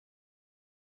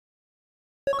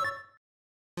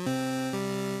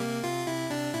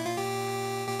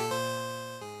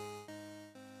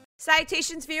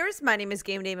Salutations, viewers. My name is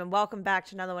GameDame, and welcome back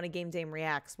to another one of GameDame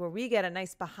Reacts, where we get a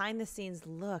nice behind-the-scenes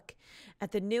look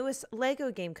at the newest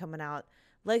LEGO game coming out,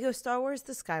 LEGO Star Wars: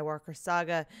 The Skywalker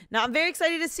Saga. Now, I'm very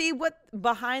excited to see what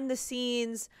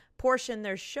behind-the-scenes portion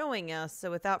they're showing us,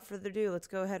 so without further ado, let's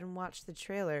go ahead and watch the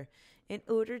trailer in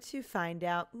order to find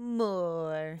out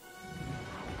more.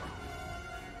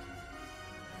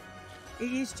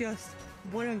 It is just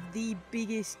one of the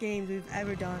biggest games we've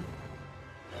ever done.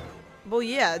 Well,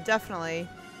 yeah, definitely.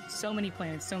 So many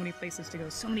planets, so many places to go,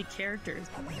 so many characters.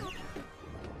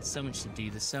 So much to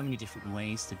do, there's so many different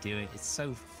ways to do it. It's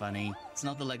so funny. It's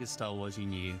not the LEGO Star Wars you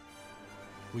knew.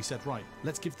 We said, right,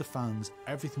 let's give the fans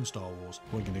everything Star Wars.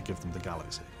 We're going to give them the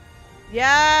galaxy.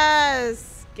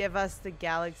 Yes! Give us the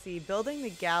galaxy. Building the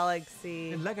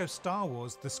galaxy. In LEGO Star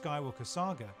Wars: The Skywalker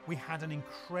Saga, we had an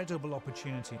incredible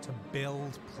opportunity to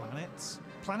build planets.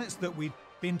 Planets that we'd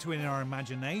been to in our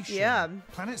imagination. Yeah.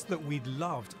 Planets that we'd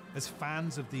loved as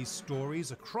fans of these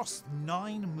stories across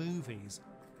 9 movies.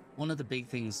 One of the big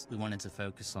things we wanted to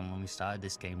focus on when we started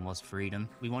this game was freedom.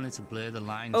 We wanted to blur the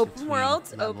lines Open between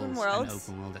worlds, levels open and worlds.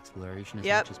 open world exploration as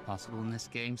Yep. much as possible in this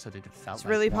game, so that it felt It's like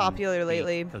really one popular big,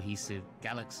 lately. cohesive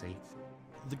galaxy.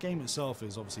 The game itself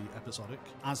is obviously episodic.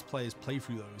 As players play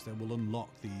through those, they will unlock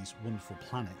these wonderful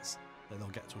planets that they'll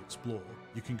get to explore.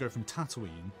 You can go from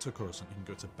Tatooine to Coruscant, you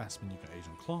can go to Bespin, you can go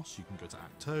Agent Kloss, you can go to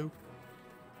Acto.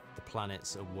 The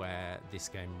planets are where this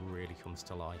game really comes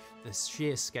to life. The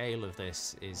sheer scale of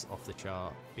this is off the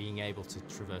chart. Being able to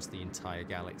traverse the entire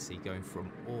galaxy, going from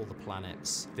all the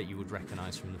planets that you would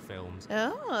recognize from the films.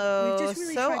 Oh, We've just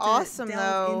really so tried to awesome,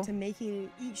 delve though. into making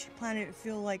each planet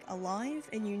feel like alive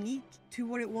and unique to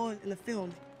what it was in the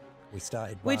film. We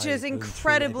started Which by is going through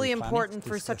incredibly every planet, important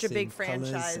for such a big discussing colours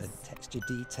franchise. and texture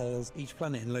details. Each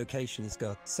planet and location has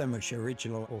got so much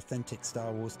original, authentic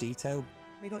Star Wars detail.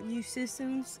 We got new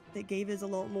systems that gave us a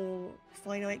lot more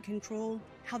finite control.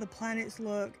 How the planets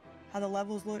look, how the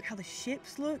levels look, how the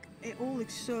ships look. It all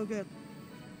looks so good.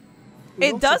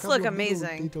 It There's does also a look couple of little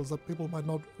amazing. Details that people might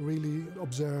not really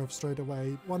observe straight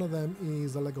away. One of them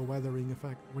is the LEGO weathering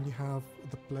effect. When you have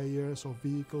the players or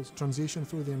vehicles transition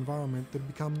through the environment, they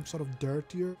become sort of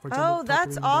dirtier. For example, Oh,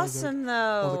 that's Tatooine awesome, Desert,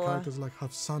 all the though. characters like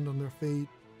have sand on their feet.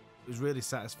 It was really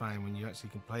satisfying when you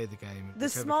actually can play the game. The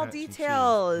whichever small character you choose.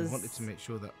 details. We wanted to make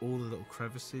sure that all the little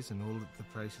crevices and all of the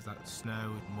places like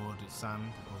snow, mud,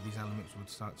 sand, all these elements would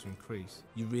start to increase.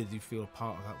 You really do feel a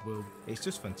part of that world. It's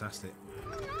just fantastic.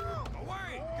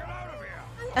 Away! Get out of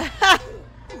here!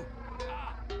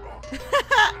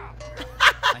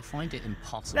 I find it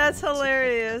impossible That's to pick a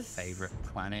hilarious. favorite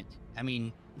planet. I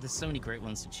mean, there's so many great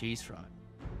ones to choose from.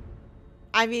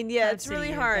 I mean, yeah, I'd it's say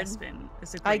really hard. Bespin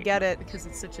is a I great get one it. because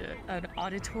it's such an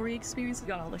auditory experience. You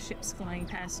got all the ships flying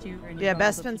past you. And you Yeah, got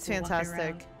all the Bespin's people walking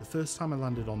fantastic. around. The first time I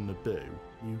landed on Naboo,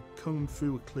 you come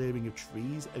through a clearing of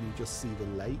trees and you just see the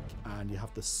lake and you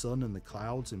have the sun and the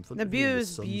clouds in front of you. Naboo And the is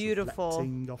sun's beautiful.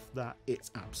 reflecting off that.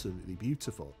 It's absolutely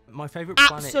beautiful. My favourite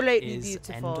planet Absolutely is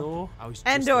beautiful. Endor. I was just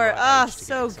Endor, the right ah, age to get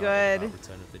so excited good. about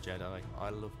Return of the Jedi. I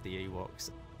love the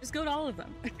Ewoks. Just go to all of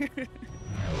them.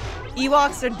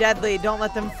 Ewoks are deadly. Don't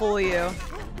let them fool you.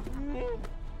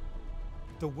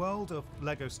 The world of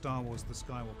LEGO Star Wars: The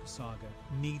Skywalker Saga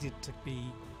needed to be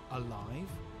alive.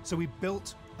 So we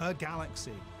built a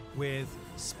galaxy with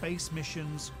space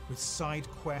missions, with side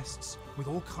quests, with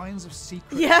all kinds of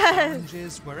secret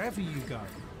challenges wherever you go.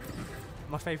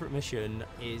 My favourite mission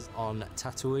is on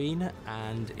Tatooine,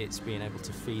 and it's being able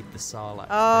to feed the Sarlacc.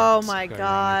 Oh pits, my going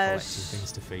around and gosh. collecting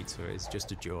things to feed to it. It's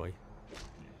just a joy.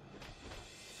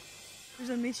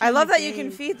 There's a mission I in love the that you can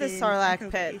game feed the in Sarlacc Echo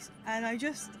pit. Base, and I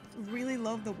just really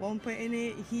love the Wampa in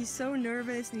it. He's so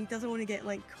nervous and he doesn't want to get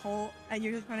like caught, and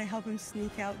you're just trying to help him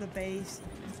sneak out the base.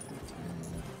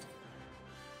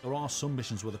 There are some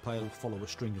missions where the player will follow a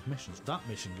string of missions. That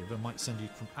mission giver might send you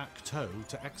from Acto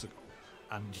to Exegol,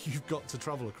 and you've got to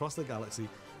travel across the galaxy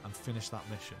and finish that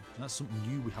mission. And that's something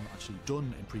new we haven't actually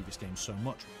done in previous games so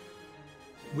much.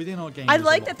 Within our game, I there's a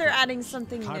like lot that of they're puzzles. adding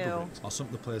something Hybrid new. rings are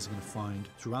something the players are going to find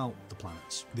throughout the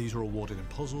planets. These are awarded in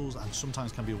puzzles and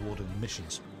sometimes can be awarded in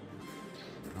missions.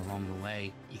 Along the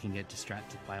way, you can get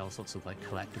distracted by all sorts of like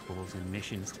collectibles and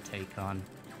missions to take on.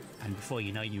 And before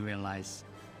you know, you realize,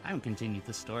 I haven't continued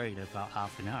the story to about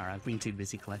half an hour. I've been too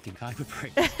busy collecting hyper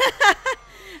bricks.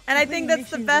 And I think that's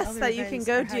the Missions and best other that you can events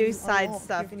go are how do you side unlock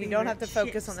stuff your and you don't have to favorite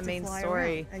focus on the ships main to fly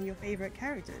story. around and your favorite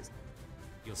characters.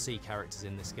 You'll see characters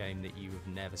in this game that you have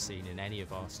never seen in any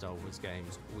of our Star Wars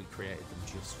games. We created them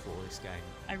just for this game.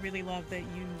 I really love that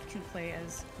you can play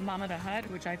as Mama the Hutt,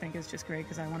 which I think is just great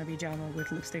because I want to be Jabba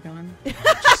with lipstick on.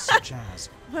 Just such as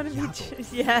What did we Yaddle.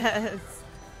 do? Yes.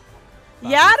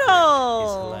 Yaddle! Yaddle!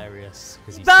 Is hilarious.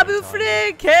 'Cause he's Babu so tiny.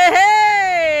 Frick!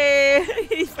 Hey!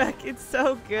 He's fucking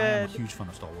so I good. am a huge fan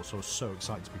of Star Wars, so I was so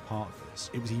excited to be part of this.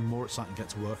 It was even more exciting to get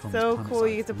to work on. So these planets cool, that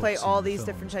you get to I've play loved all seeing in these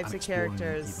different films types and of exploring them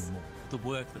characters. even more. The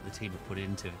work that the team have put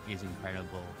into it is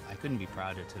incredible. I couldn't be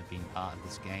prouder to have been part of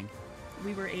this game.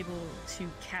 We were able to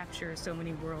capture so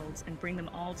many worlds and bring them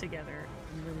all together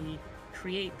and really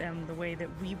create them the way that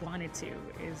we wanted to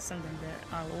is something that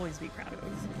I'll always be proud of.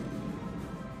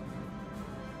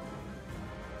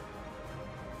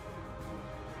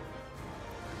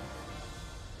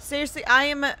 Seriously, I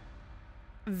am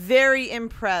very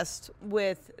impressed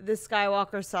with the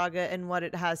Skywalker Saga and what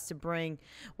it has to bring.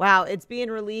 Wow, it's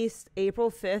being released April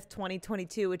 5th,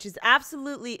 2022, which is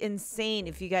absolutely insane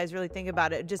if you guys really think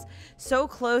about it. Just so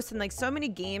close, and like so many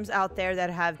games out there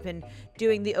that have been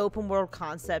doing the open world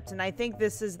concept. And I think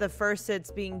this is the first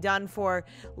that's being done for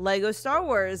Lego Star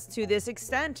Wars to this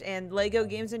extent, and Lego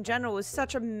games in general was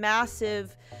such a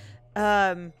massive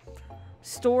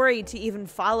story to even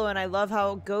follow, and I love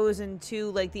how it goes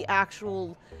into like the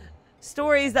actual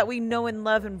stories that we know and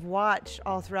love and watch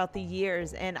all throughout the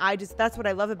years. And that's what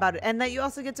I love about it, and that you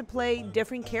also get to play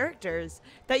different characters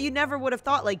that you never would have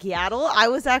thought, like Yaddle. I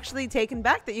was actually taken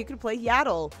back that you could play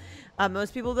Yaddle.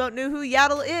 Most people don't know who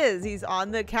Yaddle is. He's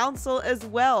on the council as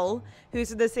well, who's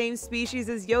the same species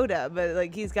as Yoda, but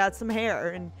like he's got some hair,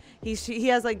 and he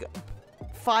has like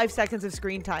 5 seconds of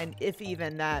screen time, if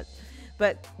even that.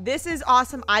 But this is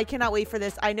awesome. I cannot wait for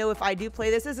this. I know if I do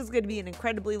play this, this is going to be an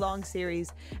incredibly long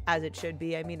series, as it should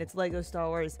be. I mean, it's Lego Star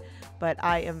Wars, but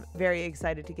I am very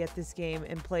excited to get this game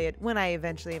and play it when I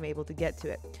eventually am able to get to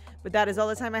it. But that is all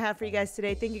the time I have for you guys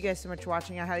today. Thank you guys so much for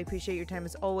watching. I highly appreciate your time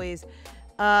as always.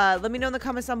 Let me know in the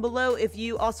comments down below if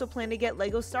you also plan to get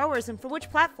Lego Star Wars and for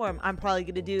which platform. I'm probably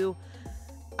going to do...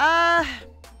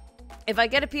 if I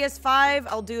get a PS5,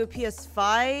 I'll do a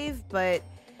PS5, but...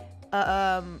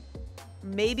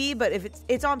 maybe, but if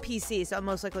it's on PC, so I'm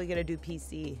most likely gonna do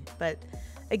PC. But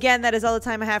again, that is all the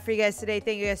time I have for you guys today.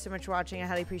 Thank you guys so much for watching. I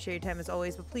highly appreciate your time as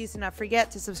always, but please do not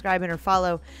forget to subscribe and or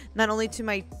follow not only to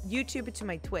my YouTube but to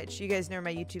my Twitch. You guys know where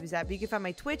my YouTube is at, but you can find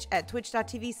my Twitch at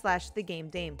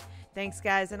twitch.tv/thegamedame. Thanks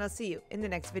guys, and I'll see you in the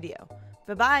next video.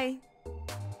 Bye bye.